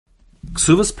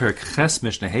Kesubos Perek Ches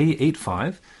Mishnah Hey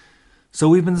 8.5. So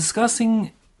we've been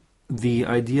discussing the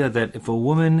idea that if a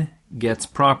woman gets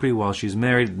property while she's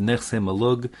married, nechse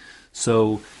malug,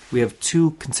 so we have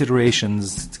two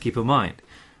considerations to keep in mind.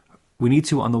 We need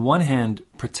to, on the one hand,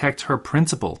 protect her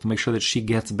principal to make sure that she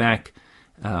gets back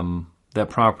that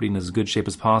property in as good shape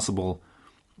as possible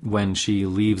when she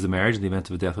leaves the marriage in the event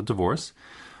of a death or divorce.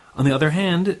 On the other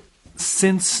hand,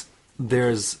 since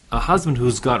there's a husband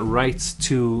who's got rights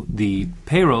to the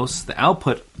payros, the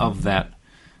output of that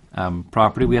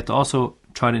property, we have to also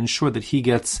try to ensure that he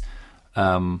gets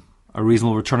a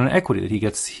reasonable return on equity, that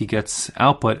he gets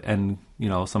output and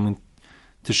something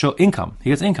to show income. He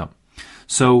gets income.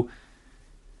 So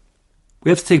we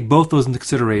have to take both those into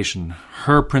consideration: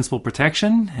 her principal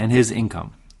protection and his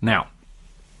income. Now,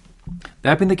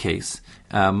 that being the case,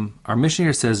 our Mishnah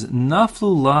here says,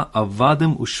 Naflu la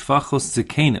avadim ushfachos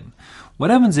zikenim. What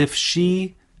happens if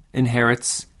she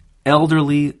inherits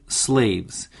elderly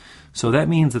slaves? So that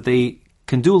means that they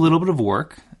can do a little bit of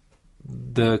work.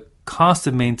 The cost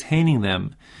of maintaining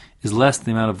them is less than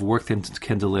the amount of work they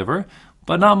can deliver,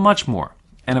 but not much more.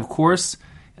 And of course,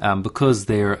 because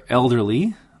they're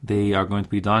elderly, they are going to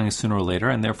be dying sooner or later,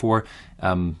 and therefore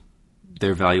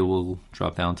their value will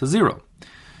drop down to zero.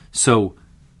 So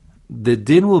the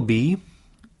din will be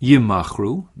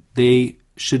yimachru. They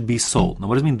should be sold. Now,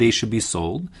 what does it mean they should be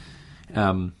sold?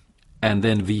 And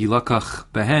then v'yilakach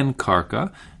behen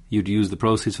karka. You'd use the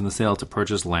proceeds from the sale to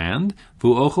purchase land.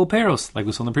 V'ochel peros, like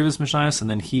we saw in the previous Mishnayos, and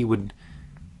then he would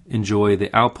enjoy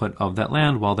the output of that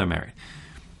land while they're married.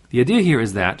 The idea here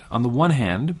is that, on the one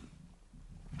hand,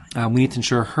 we need to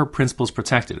ensure her principal is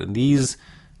protected, and these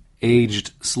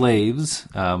aged slaves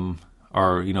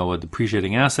are, a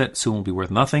depreciating asset, soon will be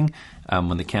worth nothing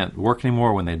when they can't work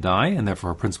anymore, when they die, and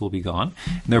therefore her principal will be gone.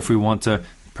 And therefore we want to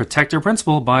protect her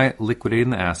principal by liquidating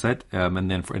the asset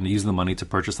and then using the money to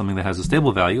purchase something that has a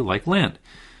stable value, like land.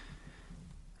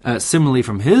 Similarly,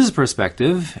 from his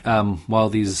perspective, while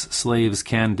these slaves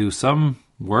can do some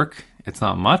work, it's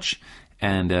not much,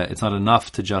 and it's not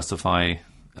enough to justify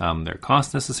their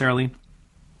cost necessarily.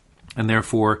 And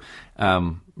therefore,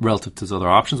 relative to his other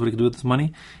options, what he can do with this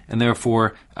money, and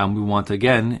therefore we want to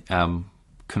again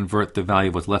convert the value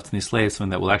of what's left in these slaves,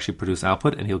 something that will actually produce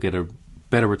output, and he'll get a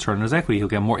better return on his equity. He'll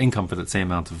get more income for that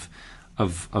same amount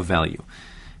of value.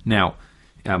 Now,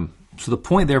 so the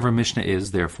point there of our Mishnah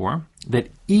is, therefore, that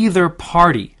either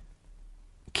party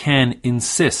can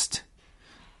insist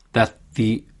that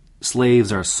the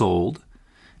slaves are sold.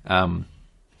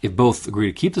 If both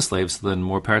agree to keep the slaves, then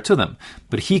more power to them.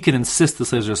 But he can insist the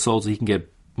slaves are sold so he can get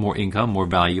more income, more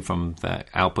value from the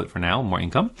output for now, more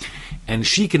income. And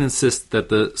she can insist that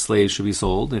the slaves should be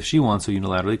sold if she wants to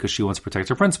unilaterally, because she wants to protect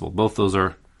her principal. Both those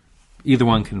are, either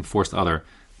one can force the other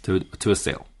to a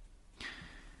sale.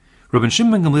 Rabbi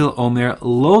Shimon ben Gamliel Omer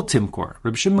lo timkor.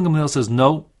 Rabbi Shimon ben Gamliel says,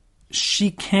 no,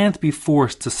 she can't be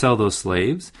forced to sell those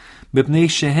slaves, mipnei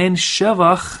shehen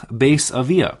shevach beis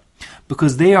avia,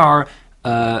 because they are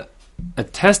a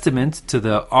testament to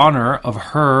the honor of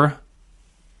her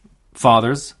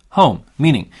father's home.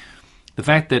 Meaning, the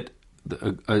fact that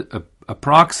a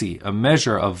proxy, a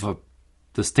measure of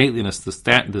the stateliness,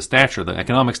 the stature, the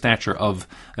economic stature of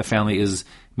a family is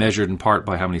measured in part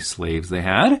by how many slaves they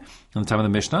had in the time of the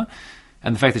Mishnah.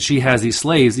 And the fact that she has these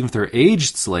slaves, even if they're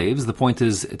aged slaves, the point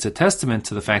is it's a testament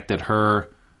to the fact that her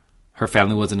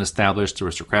family was an established,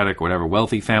 aristocratic, or whatever,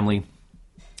 wealthy family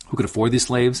who could afford these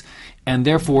slaves, and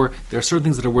therefore there are certain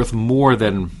things that are worth more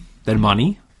than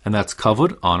money, and that's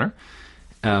kavod, honor.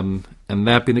 And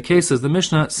that being the case, as the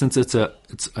Mishnah, since it's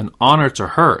an honor to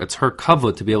her, it's her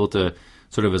kavod to be able to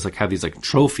sort of have these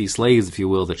trophy slaves, if you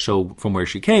will, that show from where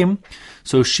she came.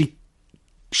 So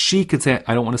she could say,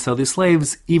 I don't want to sell these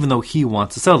slaves, even though he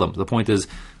wants to sell them. The point is,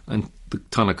 and the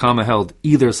Tanakama held,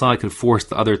 either side could force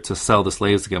the other to sell the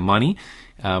slaves to get money,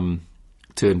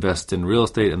 to invest in real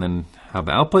estate and then have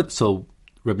output. So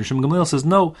Rabbi Shimon Gamliel says,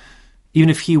 no, even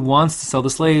if he wants to sell the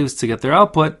slaves to get their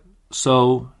output,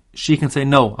 so she can say,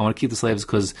 no, I want to keep the slaves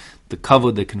because the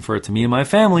kavod they confer to me and my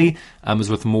family is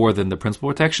worth more than the principal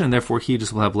protection, and therefore he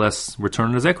just will have less return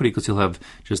on his equity because he'll have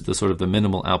just the sort of the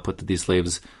minimal output that these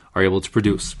slaves are able to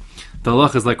produce. The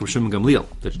halach is like Rabbi Shimon Gamliel,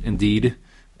 that indeed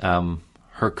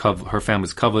her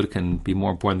family's kavod can be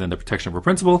more important than the protection of her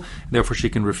principal, and therefore she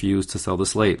can refuse to sell the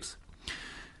slaves.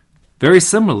 Very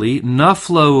similarly,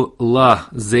 naflo la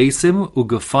zeisim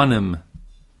ugafanim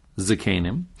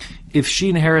zikenim. If she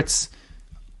inherits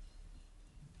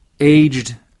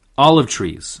aged olive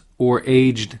trees or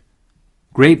aged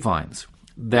grapevines,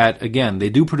 that again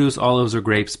they do produce olives or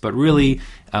grapes, but really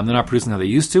they're not producing how they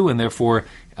used to, and therefore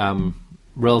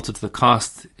relative to the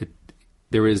cost,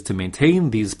 there is to maintain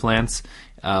these plants,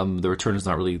 the return is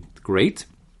not really great.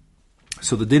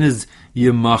 So the din is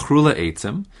yemachrula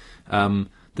eitzim.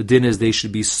 The din is they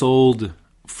should be sold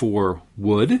for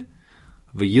wood.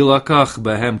 V'yilakach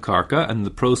behem karka, and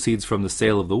the proceeds from the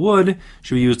sale of the wood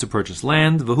should be used to purchase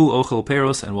land. V'hu ochel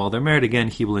peros, and while they're married, again,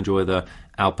 he will enjoy the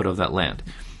output of that land.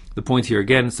 The point here,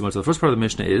 again, similar to the first part of the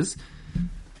Mishnah, is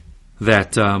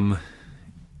that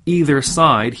either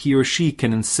side, he or she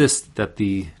can insist that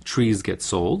the trees get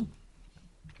sold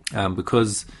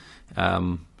because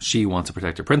she wants to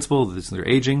protect her principal, they're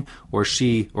aging, or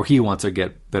he wants to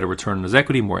get better return on his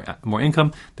equity, more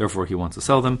income, therefore he wants to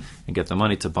sell them and get the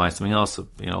money to buy something else,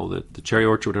 the cherry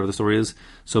orchard, whatever the story is.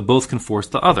 So both can force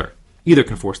the other. Either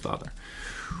can force the other.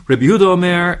 Rabbi Yehuda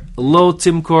Omer, lo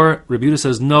timkor. Rabbi Yehuda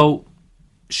says, no,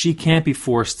 she can't be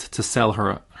forced to sell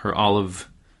her olive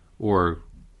or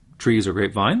trees or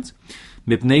grapevines.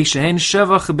 Mipnei shehen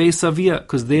shevach beis avia,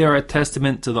 because they are a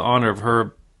testament to the honor of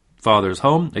her father's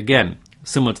home. Again,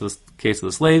 similar to the case of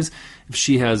the slaves, if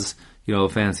she has,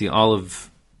 fancy olive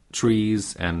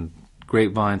trees and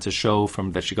grapevines to show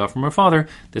that she got from her father,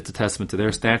 that's a testament to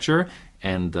their stature,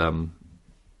 and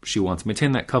she wants to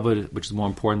maintain that covet, which is more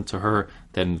important to her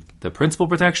than the principal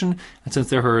protection. And since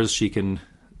they're hers, she can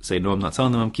say, no, I'm not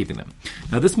selling them, I'm keeping them.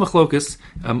 Now, this machlokus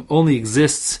only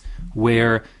exists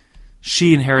where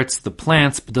she inherits the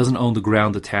plants but doesn't own the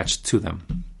ground attached to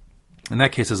them. In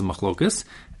that case, as a machlokus,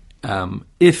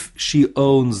 if she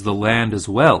owns the land as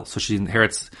well, so she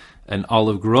inherits an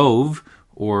olive grove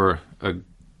or a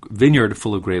vineyard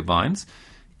full of grapevines,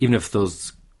 even if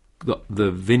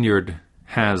the vineyard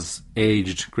has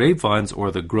aged grapevines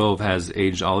or the grove has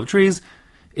aged olive trees,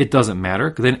 it doesn't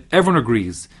matter. Then everyone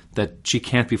agrees that she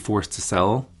can't be forced to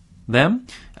sell them,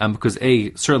 because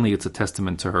certainly it's a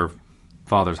testament to her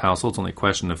father's household. It's only a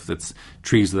question if it's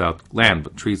trees without land,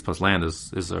 but trees plus land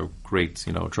is a great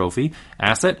trophy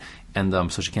asset, and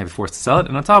so she can't be forced to sell it.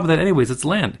 And on top of that, anyways, it's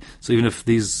land. So even if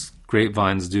these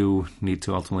grapevines do need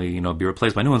to ultimately be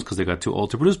replaced by new ones because they got too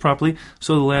old to produce properly,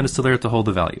 so the land is still there to hold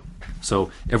the value.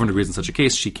 So everyone agrees in such a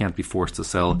case she can't be forced to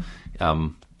sell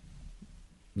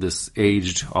this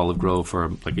aged olive grove for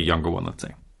like a younger one, let's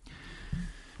say.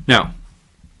 Now,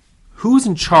 who's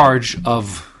in charge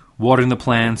of watering the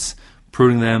plants,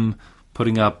 pruning them,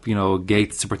 putting up,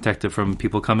 gates to protect it from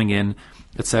people coming in,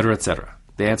 etc., etc.?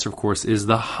 The answer, of course, is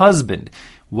the husband.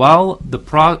 While the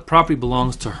property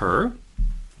belongs to her,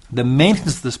 the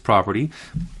maintenance of this property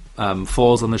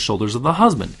falls on the shoulders of the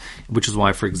husband, which is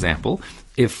why, for example,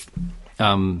 if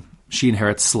she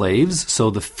inherits slaves, so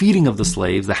the feeding of the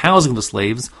slaves, the housing of the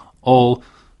slaves, all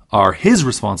are his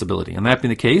responsibility. And that being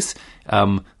the case,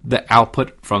 the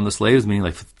output from the slaves, meaning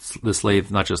like the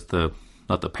slave, not the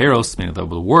peros, meaning the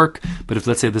work, but if,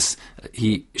 let's say,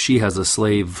 she has a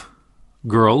slave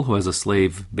girl who has a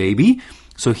slave baby,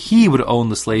 so he would own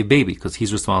the slave baby because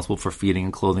he's responsible for feeding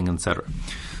and clothing, etc.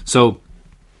 So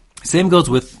same goes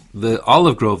with the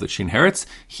olive grove that she inherits.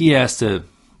 He has to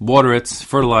water it,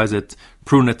 fertilize it,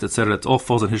 prune it, etc. It all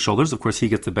falls on his shoulders. Of course, he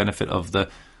gets the benefit of the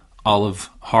olive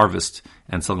harvest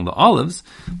and selling the olives.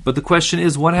 But the question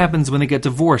is, what happens when they get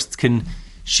divorced? Can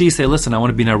she say, listen, I want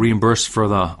to be now reimbursed for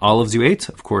the olives you ate?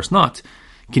 Of course not.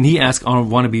 Can he ask, I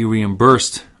want to be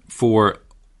reimbursed for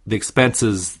the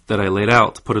expenses that I laid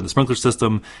out to put in the sprinkler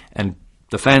system and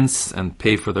the fence and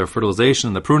pay for their fertilization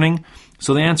and the pruning?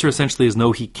 So the answer essentially is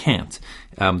no, he can't.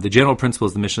 The general principle,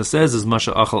 as the Mishnah says, is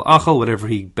masha achal achal, whatever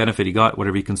benefit he got,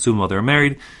 whatever he consumed while they were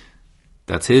married,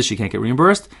 that's his, she can't get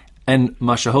reimbursed. And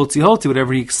masha hotzi hotzi,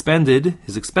 whatever he expended,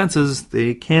 his expenses,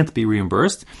 they can't be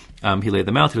reimbursed. He laid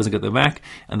them out, he doesn't get them back.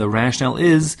 And the rationale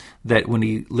is that when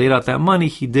he laid out that money,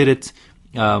 he did it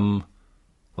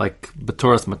like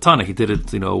b'toras matana. He did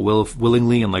it,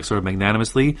 willingly and like sort of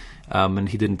magnanimously, and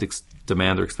he didn't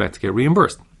demand or expect to get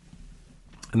reimbursed.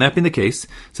 And that being the case,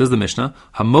 says the Mishnah,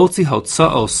 hamotzi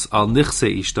hotzaos al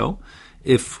nichse ishto,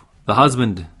 if the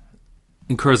husband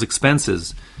incurs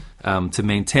expenses to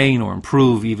maintain or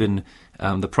improve even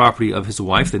the property of his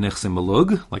wife, the nichse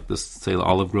malug, like this, say, the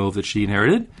olive grove that she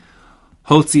inherited,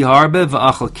 hotzi harbe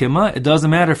v'achal kima, it doesn't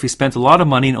matter if he spent a lot of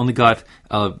money and only got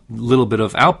a little bit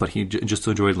of output, he just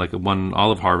enjoyed like one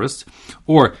olive harvest,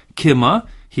 or kima,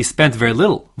 he spent very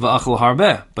little, v'achal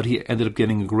harbe, but he ended up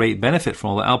getting a great benefit from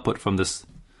all the output from this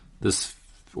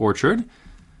orchard,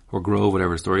 or grove,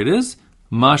 whatever story it is.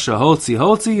 Masha hotzi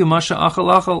hotzi, masha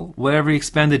achal achal, whatever he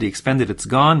expended, it's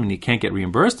gone, and he can't get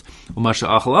reimbursed. Masha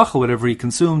achal achal, whatever he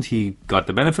consumed, he got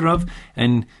the benefit of,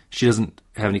 and she doesn't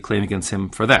have any claim against him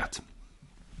for that.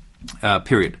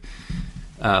 Period.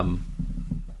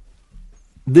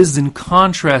 This is in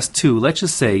contrast to, let's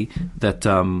just say that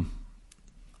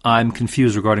I'm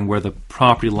confused regarding where the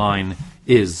property line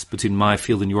is between my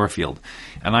field and your field.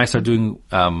 And I start doing,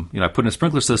 I put in a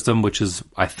sprinkler system, which is,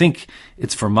 I think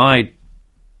it's for my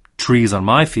trees on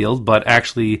my field, but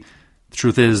actually the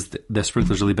truth is the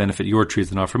sprinklers really benefit your trees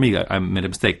and not for me. I made a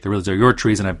mistake. The really are your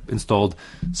trees, and I installed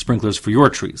sprinklers for your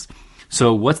trees.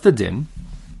 So what's the din?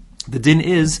 The din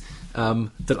is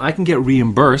that I can get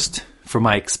reimbursed for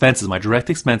my expenses, my direct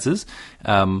expenses,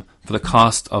 for the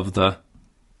cost of the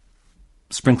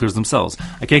sprinklers themselves.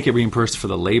 I can't get reimbursed for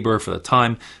the labor, for the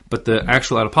time, but the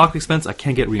actual out-of-pocket expense I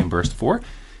can get reimbursed for.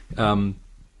 And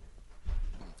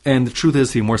the truth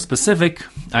is, to be more specific,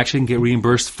 I actually can get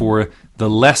reimbursed for the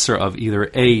lesser of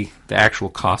either A, the actual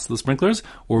cost of the sprinklers,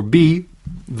 or B,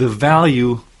 the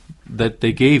value that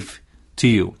they gave to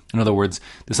you. In other words,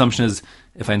 the assumption is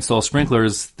if I install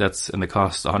sprinklers and they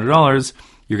cost $100,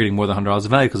 you're getting more than $100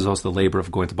 of value because there's also the labor of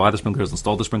going to buy the sprinklers,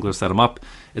 install the sprinklers, set them up,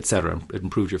 etc. It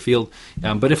improves your field.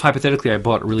 But if hypothetically I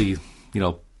bought really,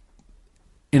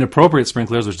 inappropriate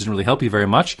sprinklers, which didn't really help you very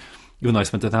much, even though I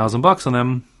spent $1,000 on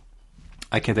them,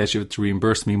 I can't ask you to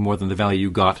reimburse me more than the value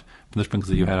you got from the sprinklers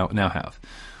that you now have.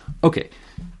 Okay,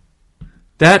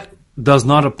 that does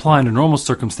not apply under normal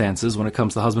circumstances when it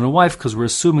comes to husband and wife, because we're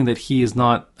assuming that he is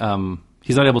not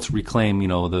he's not able to reclaim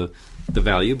the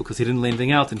value because he didn't lay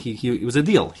anything out, and he it was a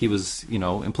deal. He was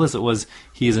implicit was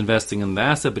he is investing in the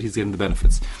asset, but he's getting the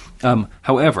benefits.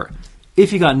 However,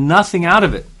 if he got nothing out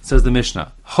of it, says the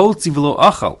Mishnah, hotzi v'lo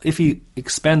achal, if he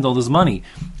expended all his money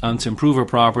to improve her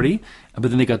property, but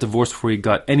then they got divorced before he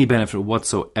got any benefit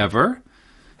whatsoever,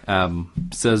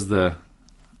 says the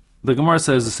Gemara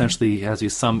says essentially he has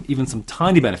even some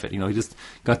tiny benefit. He just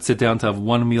got to sit down to have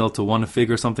one meal to one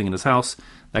fig or something in his house,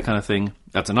 that kind of thing.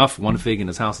 That's enough. One fig in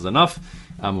his house is enough,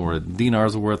 or a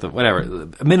dinar's worth of whatever,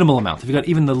 a minimal amount. If you got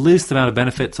even the least amount of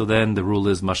benefit, so then the rule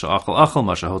is masha achal achal,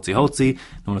 masha hotzi hotzi.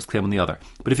 No one has claim on the other.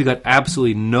 But if you got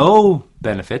absolutely no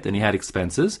benefit and he had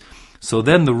expenses, so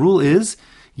then the rule is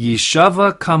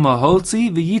yishava kama hotzi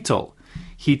v'yitol.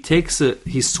 He takes an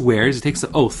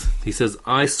oath. He says,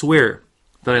 I swear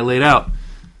that I laid out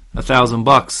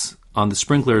 $1,000 on the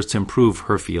sprinklers to improve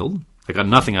her field. I got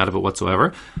nothing out of it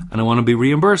whatsoever, and I want to be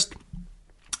reimbursed.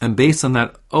 And based on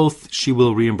that oath, she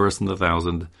will reimburse him the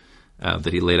 $1,000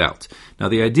 that he laid out. Now,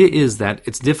 the idea is that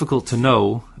it's difficult to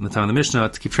know in the time of the Mishnah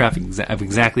to keep track of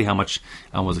exactly how much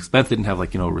was expended. They didn't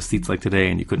have receipts like today,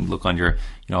 and you couldn't look on your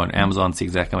on Amazon and see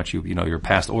exactly how much your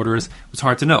past orders. It was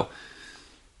hard to know.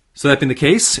 So that being the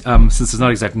case, since there's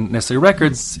not exactly necessary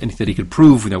records, anything that he could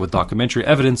prove, with documentary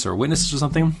evidence or witnesses or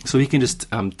something, so he can just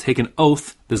take an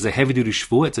oath. This is a heavy-duty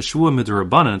shvuah. It's a shvuah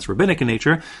midrabanan. It's rabbinic in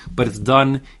nature, but it's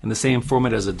done in the same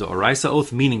format as a d'oraisa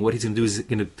oath, meaning what he's going to do is he's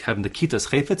going to have Nikitas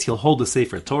Chayfetz. He'll hold the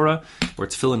Sefer Torah, or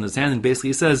it's fill in his hand, and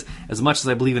basically he says, as much as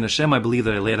I believe in Hashem, I believe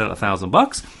that I laid out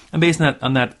 $1,000, and based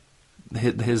on that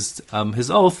his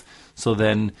oath, so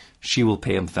then she will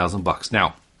pay him $1,000.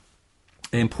 Now,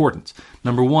 important.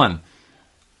 Number one,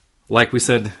 like we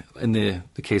said in the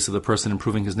case of the person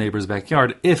improving his neighbor's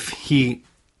backyard, if he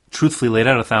truthfully laid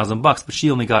out $1,000, but she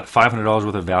only got $500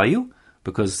 worth of value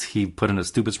because he put in a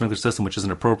stupid sprinkler system which isn't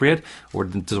appropriate or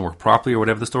doesn't work properly or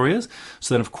whatever the story is,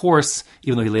 so then of course,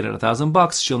 even though he laid out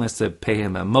 $1,000, she only has to pay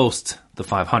him at most the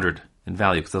 $500 in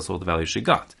value because that's all the value she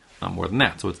got, not more than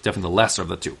that. So it's definitely the lesser of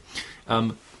the two.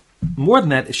 More than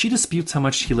that, if she disputes how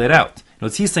much he laid out,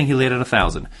 he's saying he laid out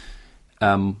 $1,000.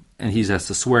 And he has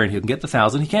to swear and he can get the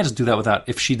 $1,000. He can't just do that without,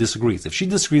 if she disagrees. If she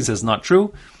disagrees, it's not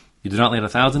true. You do not lay out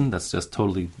 $1,000. That's just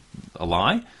totally a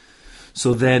lie.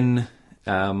 So then,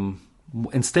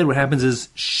 instead what happens is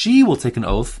she will take an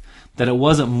oath that it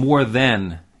wasn't more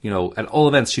than, at all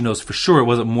events, she knows for sure it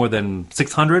wasn't more than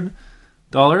 $600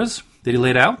 that he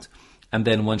laid out. And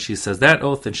then when she says that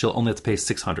oath, then she'll only have to pay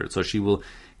 $600. So she will,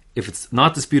 if it's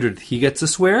not disputed, he gets to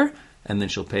swear, and then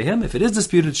she'll pay him. If it is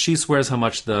disputed, she swears how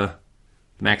much the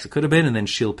max it could have been, and then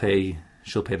she'll pay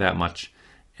that much,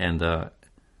 and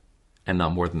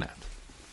not more than that.